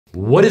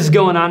What is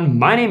going on?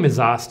 My name is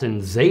Austin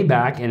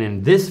Zabak, and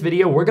in this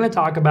video, we're gonna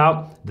talk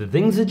about the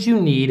things that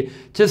you need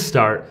to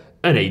start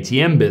an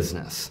ATM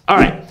business. All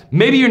right,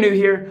 maybe you're new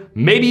here.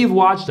 Maybe you've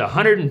watched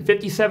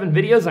 157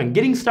 videos on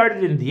getting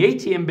started in the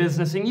ATM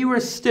business and you are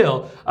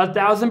still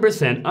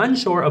 1000%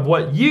 unsure of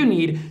what you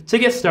need to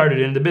get started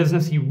in the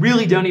business. You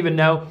really don't even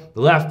know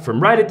left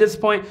from right at this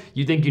point.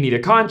 You think you need a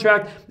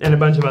contract and a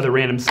bunch of other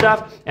random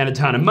stuff and a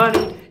ton of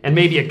money and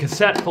maybe a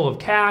cassette full of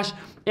cash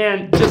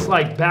and just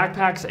like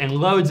backpacks and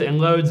loads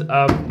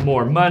of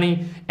more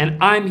money. And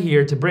I'm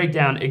here to break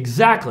down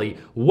exactly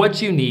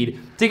what you need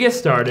to get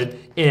started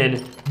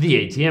in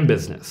the ATM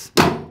business.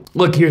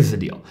 Look, here's the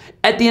deal.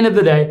 At the end of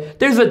the day,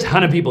 there's a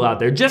ton of people out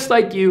there just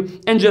like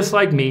you and just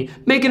like me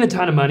making a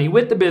ton of money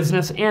with the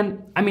business.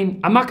 And I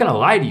mean, I'm not gonna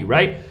lie to you,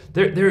 right?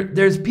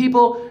 There's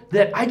people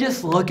that I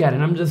just look at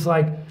and I'm just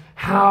like,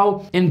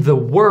 how in the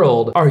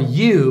world are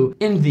you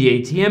in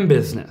the ATM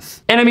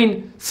business? And I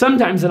mean,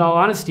 sometimes in all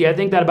honesty, I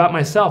think that about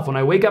myself when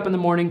I wake up in the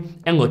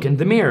morning and look in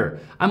the mirror.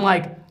 I'm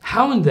like,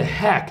 how in the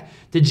heck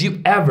did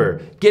you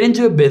ever get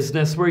into a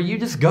business where you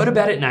just go to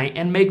bed at night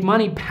and make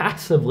money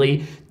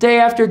passively day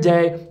after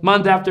day,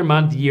 month after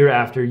month, year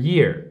after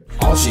year?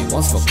 All she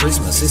wants for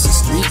Christmas is a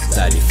street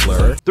daddy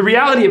flirt. The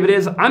reality of it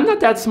is, I'm not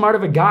that smart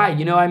of a guy.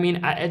 You know, I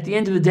mean, at the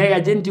end of the day, I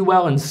didn't do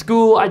well in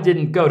school. I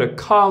didn't go to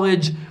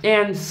college.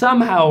 And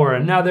somehow or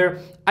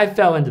another, I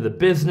fell into the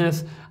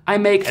business. I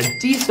make a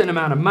decent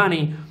amount of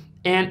money.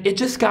 And it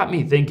just got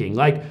me thinking,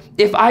 like,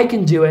 if I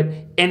can do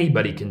it,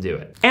 anybody can do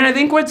it. And I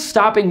think what's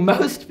stopping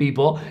most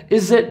people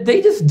is that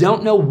they just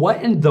don't know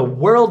what in the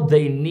world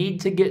they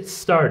need to get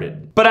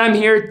started. But I'm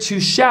here to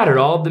shatter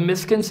all of the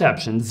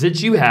misconceptions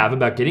that you have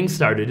about getting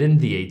started in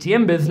the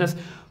ATM business.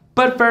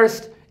 But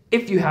first,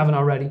 if you haven't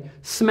already,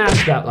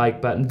 smash that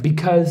like button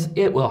because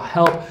it will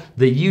help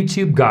the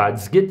YouTube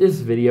gods get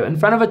this video in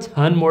front of a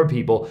ton more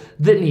people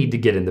that need to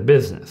get in the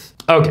business.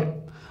 Okay,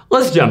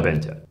 let's jump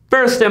into it.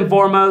 First and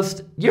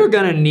foremost, you're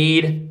gonna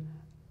need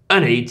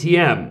an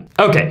ATM.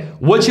 Okay,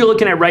 what you're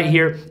looking at right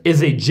here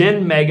is a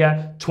Gen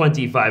Mega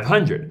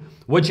 2500.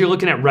 What you're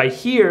looking at right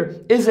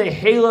here is a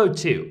Halo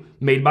 2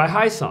 made by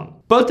Hisong.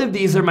 Both of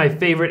these are my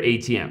favorite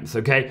ATMs,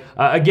 okay?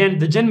 Again,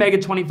 the Gen Mega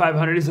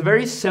 2500 is a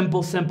very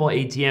simple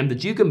ATM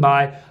that you can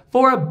buy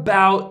for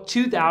about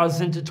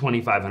 $2,000 to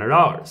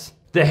 $2,500.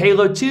 The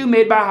Halo 2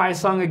 made by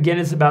Hisong, again,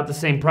 is about the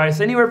same price,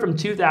 anywhere from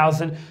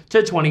 $2,000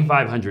 to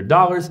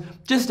 $2,500,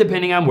 just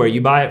depending on where you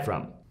buy it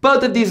from.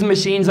 Both of these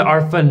machines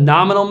are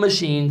phenomenal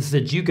machines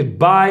that you could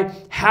buy,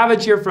 have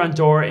at your front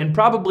door in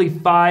probably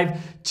 5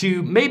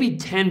 to maybe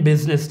 10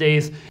 business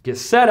days, get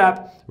set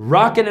up,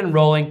 rocking and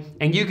rolling,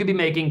 and you could be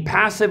making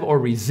passive or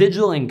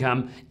residual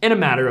income in a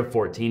matter of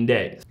 14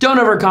 days. Don't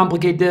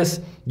overcomplicate this.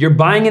 You're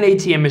buying an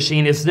ATM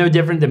machine. It's no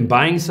different than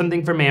buying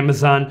something from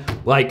Amazon,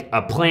 like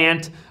a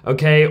plant,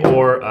 okay,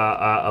 or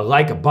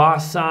like a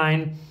boss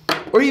sign,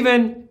 or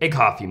even a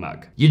coffee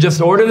mug. You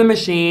just order the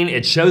machine,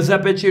 it shows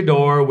up at your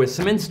door with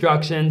some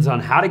instructions on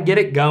how to get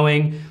it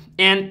going,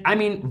 and I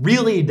mean,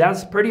 really,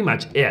 that's pretty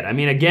much it. I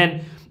mean,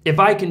 again, if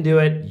I can do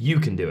it, you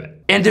can do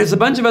it. And there's a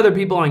bunch of other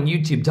people on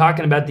YouTube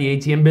talking about the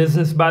ATM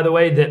business, by the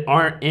way, that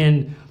aren't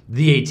in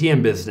the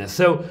ATM business.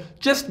 So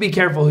just be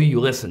careful who you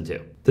listen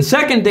to. The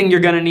second thing you're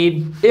gonna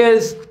need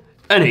is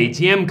an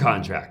ATM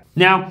contract.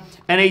 Now,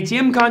 an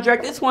ATM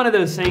contract, it's one of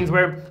those things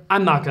where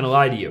I'm not gonna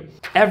lie to you.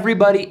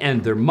 Everybody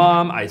and their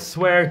mom, I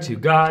swear to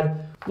God,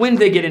 when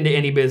they get into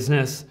any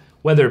business,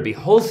 whether it be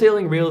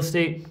wholesaling real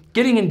estate,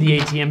 getting in the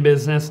ATM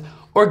business,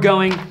 or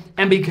going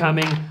and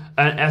becoming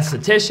an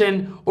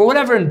esthetician, or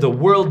whatever in the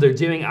world they're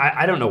doing,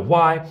 I don't know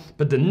why,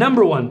 but the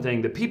number one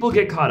thing that people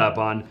get caught up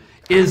on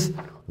is,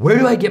 where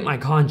do I get my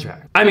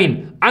contract? I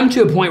mean, I'm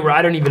to a point where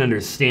I don't even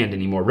understand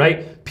anymore,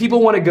 right?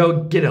 People want to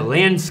go get a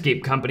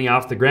landscape company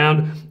off the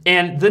ground,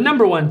 and the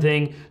number one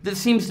thing that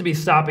seems to be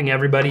stopping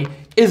everybody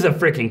is a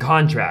freaking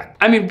contract.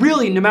 I mean,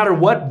 really, no matter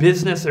what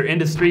business or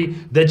industry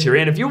that you're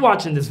in, if you're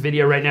watching this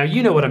video right now,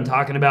 you know what I'm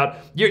talking about.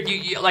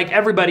 You like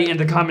everybody in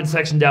the comment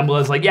section down below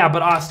is like, yeah,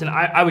 but Austin,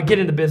 I would get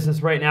into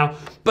business right now,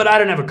 but I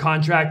don't have a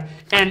contract,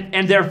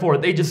 and therefore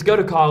they just go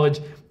to college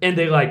and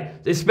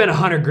they spend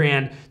 100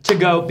 grand to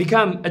go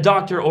become a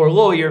doctor or a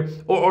lawyer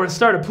or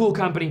start a pool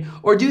company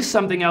or do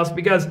something else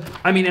because,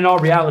 I mean, in all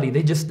reality,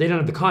 they don't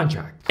have the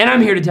contract. And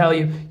I'm here to tell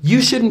you,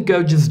 you shouldn't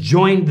go just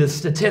join the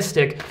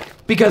statistic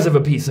because of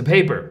a piece of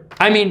paper.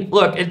 I mean,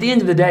 look, at the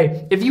end of the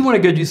day, if you want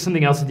to go do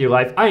something else with your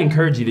life, I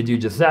encourage you to do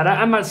just that.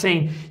 I'm not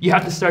saying you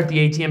have to start the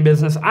ATM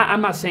business.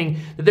 I'm not saying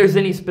that there's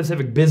any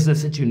specific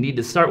business that you need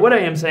to start. What I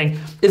am saying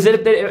is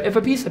that if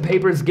a piece of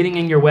paper is getting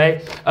in your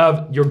way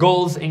of your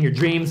goals and your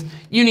dreams,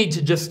 you need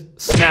to just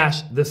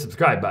smash the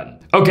subscribe button.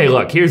 Okay,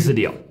 look, here's the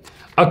deal.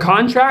 A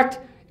contract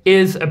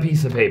is a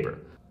piece of paper.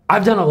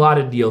 I've done a lot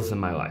of deals in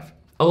my life.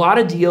 A lot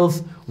of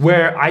deals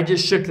where I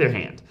just shook their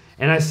hand.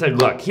 And I said,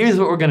 look, here's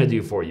what we're gonna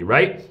do for you,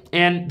 right?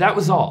 And that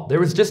was all.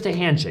 There was just a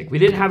handshake. We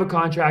didn't have a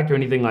contract or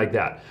anything like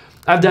that.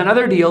 I've done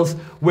other deals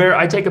where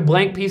I take a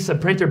blank piece of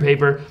printer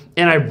paper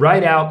and I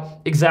write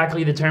out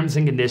exactly the terms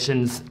and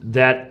conditions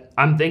that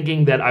I'm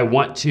thinking that I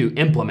want to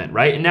implement,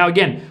 right? And now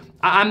again,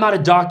 I'm not a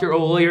doctor or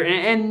lawyer,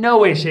 and in no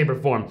way, shape, or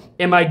form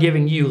am I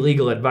giving you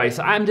legal advice.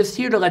 I'm just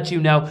here to let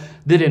you know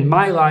that in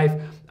my life,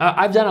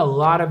 I've done a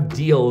lot of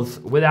deals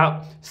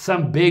without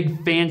some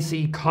big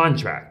fancy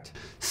contract.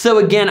 So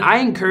again, I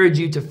encourage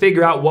you to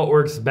figure out what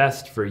works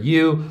best for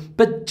you,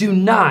 but do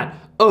not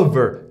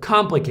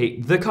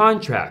overcomplicate the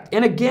contract.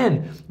 And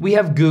again, we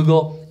have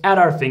Google at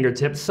our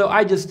fingertips, so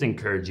I just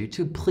encourage you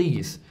to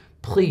please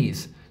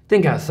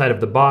think outside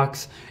of the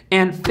box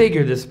and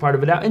figure this part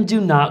of it out, and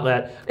do not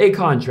let a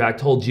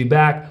contract hold you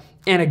back.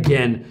 And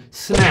again,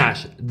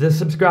 smash the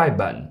subscribe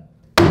button.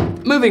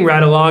 Moving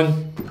right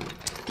along,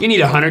 you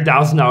need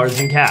 $100,000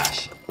 in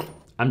cash.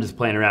 I'm just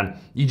playing around.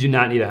 You do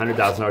not need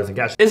 $100,000 in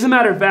cash. As a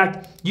matter of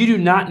fact, you do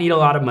not need a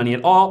lot of money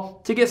at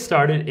all to get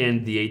started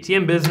in the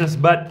ATM business,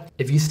 but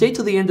if you stay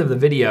till the end of the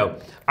video,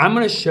 I'm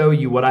gonna show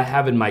you what I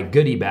have in my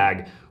goodie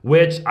bag,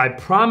 which I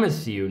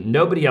promise you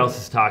nobody else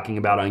is talking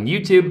about on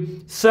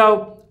YouTube.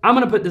 So I'm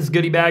gonna put this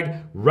goodie bag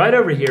right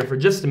over here for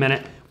just a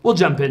minute. We'll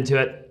jump into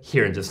it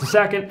here in just a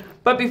second.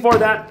 But before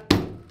that,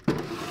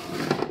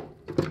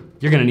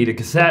 you're gonna need a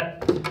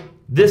cassette.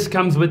 This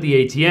comes with the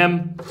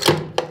ATM,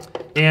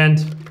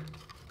 and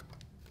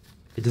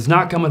it does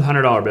not come with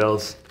 $100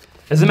 bills.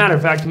 As a matter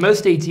of fact,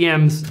 most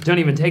ATMs don't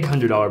even take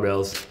 $100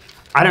 bills.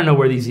 I don't know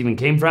where these even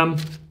came from,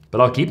 but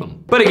I'll keep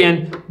them. But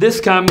again, this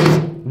comes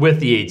with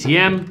the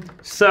ATM,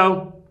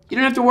 so you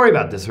don't have to worry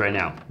about this right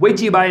now. Wait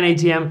till you buy an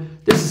ATM.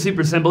 This is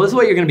super simple. This is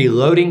what you're gonna be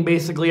loading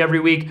basically every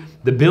week.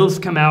 The bills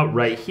come out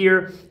right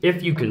here.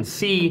 If you can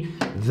see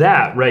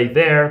that right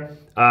there,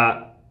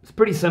 it's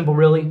pretty simple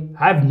really.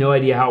 I have no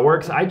idea how it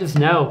works. I just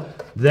know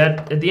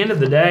that at the end of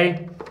the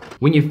day,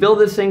 when you fill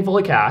this thing full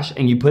of cash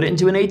and you put it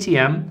into an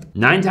ATM,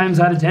 9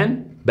 times out of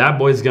 10, bad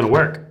boy's gonna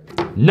work.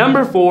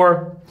 Number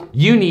 4,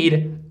 you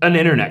need an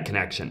internet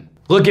connection.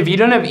 Look, if you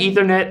don't have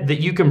Ethernet that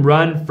you can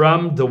run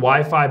from the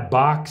Wi-Fi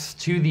box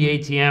to the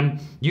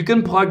ATM, you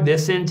can plug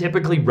this in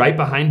typically right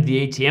behind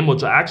the ATM,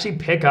 which will actually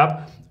pick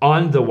up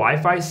on the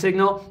Wi-Fi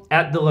signal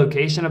at the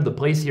location of the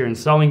place you're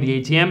installing the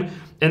ATM.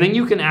 And then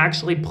you can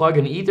actually plug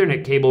an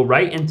Ethernet cable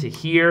right into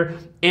here,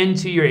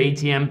 into your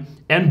ATM,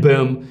 and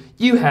boom,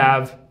 you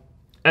have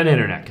an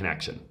internet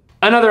connection.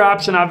 Another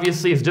option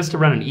obviously is just to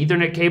run an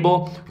Ethernet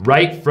cable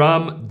right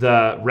from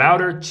the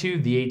router to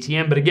the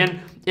ATM. But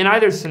again, in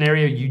either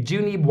scenario, you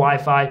do need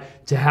Wi-Fi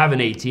to have an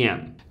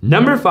ATM.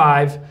 Number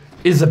 5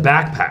 is a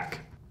backpack.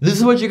 This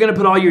is what you're gonna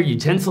put all your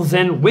utensils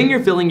in when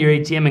you're filling your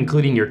ATM,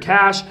 including your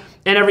cash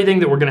and everything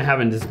that we're gonna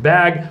have in this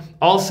bag.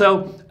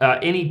 Also,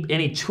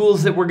 any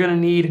tools that we're gonna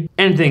need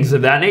and things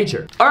of that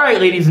nature. All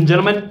right, ladies and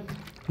gentlemen,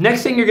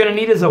 next thing you're gonna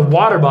need is a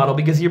water bottle,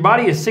 because your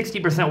body is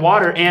 60%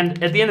 water,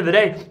 and at the end of the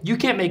day, you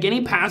can't make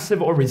any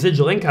passive or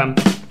residual income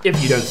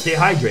if you don't stay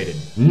hydrated.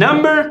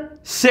 Number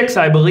 6,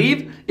 I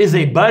believe, is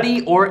a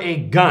buddy or a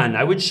gun.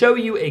 I would show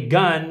you a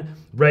gun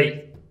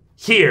right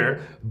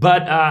here,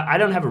 but I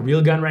don't have a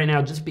real gun right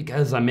now just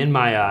because I'm in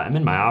my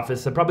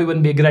office. That probably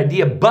wouldn't be a good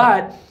idea,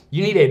 but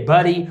you need a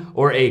buddy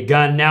or a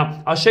gun.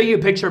 Now, I'll show you a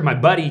picture of my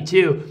buddy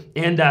too,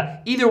 and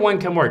either one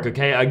can work,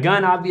 okay? A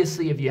gun,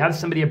 obviously, if you have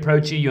somebody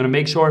approach you, you wanna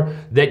make sure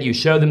that you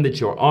show them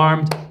that you're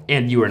armed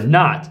and you are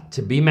not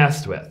to be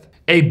messed with.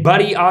 A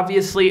buddy,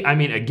 obviously, I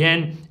mean,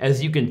 again,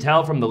 as you can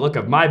tell from the look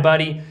of my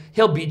buddy,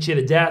 he'll beat you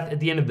to death at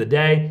the end of the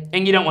day,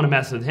 and you don't wanna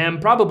mess with him,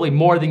 probably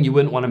more than you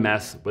wouldn't wanna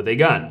mess with a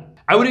gun.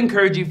 I would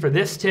encourage you for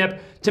this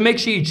tip to make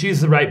sure you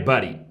choose the right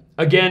buddy.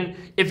 Again,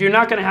 if you're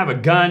not gonna have a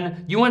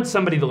gun, you want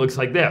somebody that looks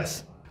like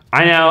this.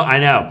 I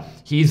know.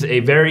 He's a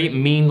very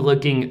mean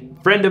looking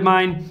friend of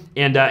mine,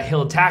 and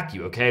he'll attack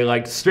you, okay?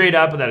 Like straight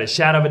up, without a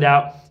shadow of a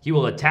doubt, he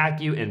will attack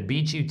you and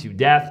beat you to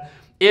death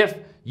if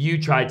you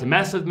try to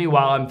mess with me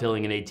while I'm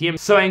filling an ATM.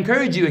 So I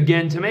encourage you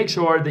again to make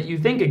sure that you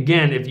think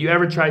again if you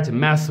ever try to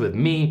mess with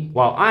me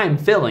while I'm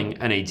filling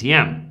an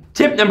ATM.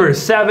 Tip number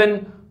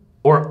 7,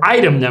 or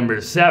item number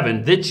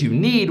 7 that you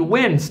need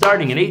when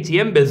starting an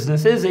ATM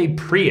business is a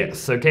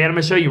Prius, okay? And I'm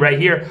gonna show you right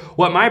here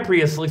what my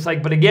Prius looks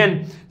like, but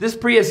again, this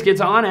Prius gets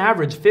on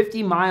average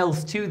 50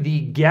 miles to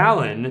the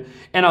gallon,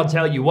 and I'll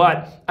tell you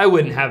what, I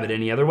wouldn't have it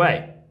any other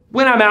way.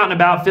 When I'm out and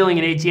about filling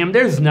an ATM,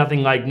 there's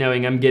nothing like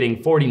knowing I'm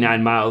getting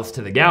 49 miles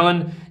to the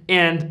gallon,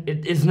 and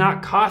it is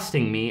not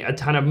costing me a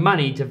ton of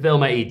money to fill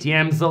my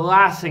ATMs. The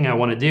last thing I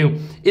wanna do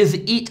is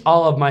eat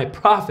all of my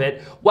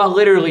profit while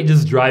literally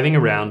just driving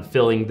around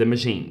filling the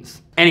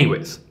machines.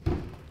 Anyways,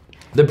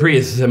 the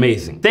Prius is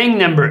amazing. Thing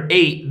number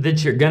 8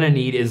 that you're gonna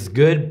need is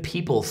good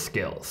people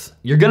skills.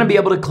 You're gonna be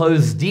able to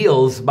close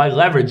deals by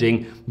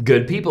leveraging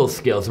good people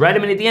skills, right? I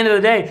mean, at the end of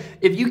the day,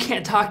 if you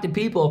can't talk to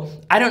people,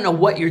 I don't know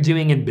what you're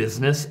doing in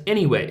business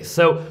anyway.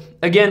 So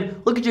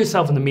again, look at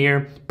yourself in the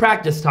mirror,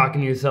 practice talking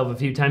to yourself a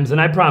few times,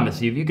 and I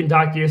promise you, if you can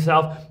talk to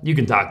yourself, you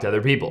can talk to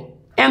other people.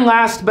 And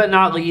last but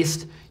not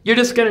least, you're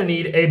just gonna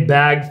need a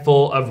bag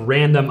full of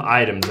random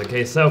items,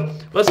 okay? So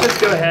let's just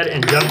go ahead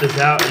and dump this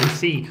out and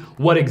see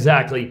what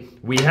exactly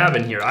we have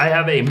in here. I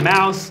have a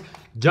mouse,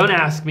 Don't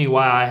ask me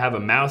why I have a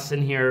mouse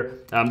in here.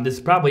 This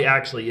probably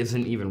actually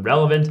isn't even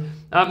relevant.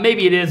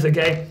 Maybe it is,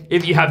 okay,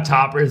 if you have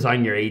toppers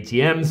on your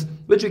ATMs,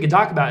 which we could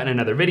talk about in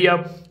another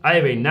video. I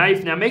have a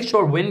knife. Now make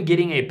sure when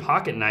getting a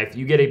pocket knife,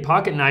 you get a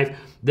pocket knife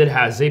that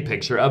has a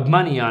picture of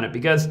money on it,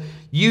 because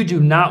you do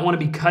not want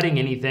to be cutting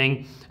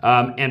anything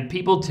and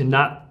people to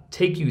not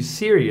take you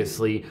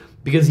seriously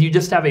because you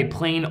just have a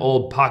plain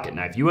old pocket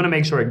knife. You want to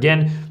make sure,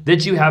 again,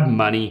 that you have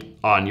money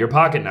on your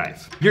pocket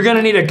knife. You're going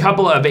to need a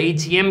couple of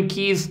ATM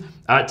keys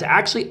to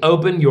actually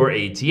open your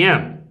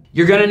ATM.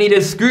 You're gonna need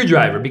a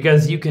screwdriver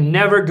because you can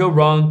never go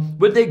wrong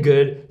with a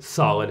good,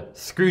 solid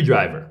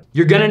screwdriver.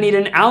 You're gonna need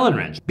an Allen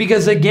wrench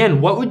because,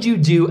 again, what would you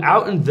do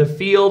out in the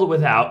field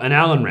without an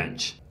Allen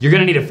wrench? You're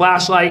gonna need a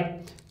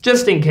flashlight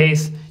just in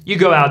case you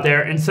go out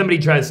there and somebody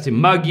tries to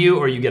mug you,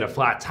 or you get a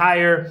flat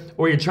tire,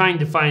 or you're trying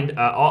to find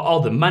all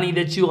the money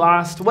that you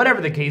lost.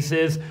 Whatever the case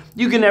is,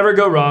 you can never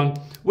go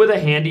wrong with a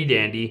handy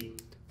dandy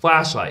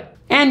flashlight.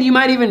 And you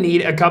might even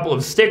need a couple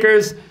of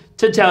stickers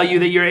to tell you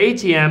that your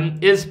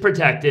ATM is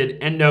protected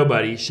and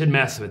nobody should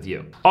mess with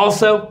you.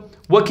 Also,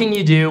 what can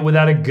you do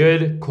without a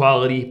good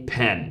quality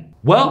pen?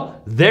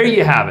 Well, there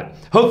you have it.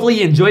 Hopefully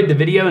you enjoyed the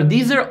video, and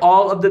these are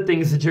all of the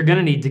things that you're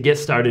gonna need to get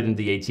started in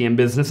the ATM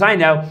business. I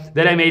know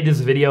that I made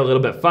this video a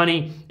little bit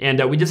funny, and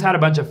we just had a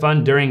bunch of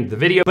fun during the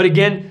video. But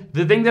again,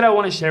 the thing that I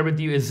wanna share with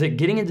you is that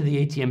getting into the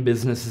ATM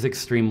business is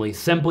extremely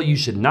simple. You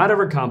should not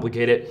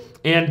overcomplicate it.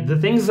 And the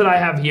things that I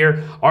have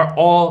here are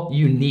all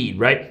you need,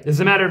 right? As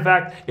a matter of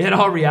fact, in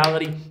all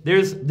reality,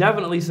 there's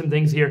definitely some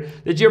things here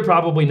that you're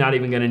probably not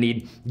even gonna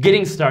need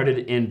getting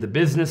started in the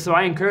business. So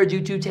I encourage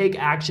you to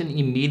take action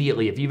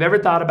immediately. If you've ever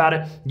thought about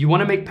it, you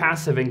wanna make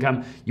passive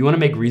income, you wanna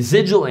make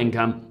residual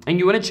income, and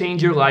you wanna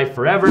change your life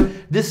forever,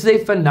 this is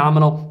a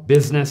phenomenal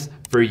business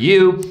for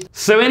you.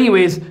 So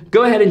anyways,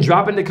 go ahead and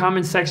drop in the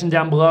comments section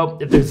down below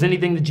if there's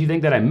anything that you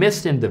think that I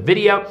missed in the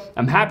video.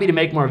 I'm happy to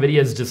make more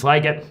videos just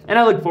like it, and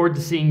I look forward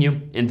to seeing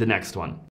you in the next one.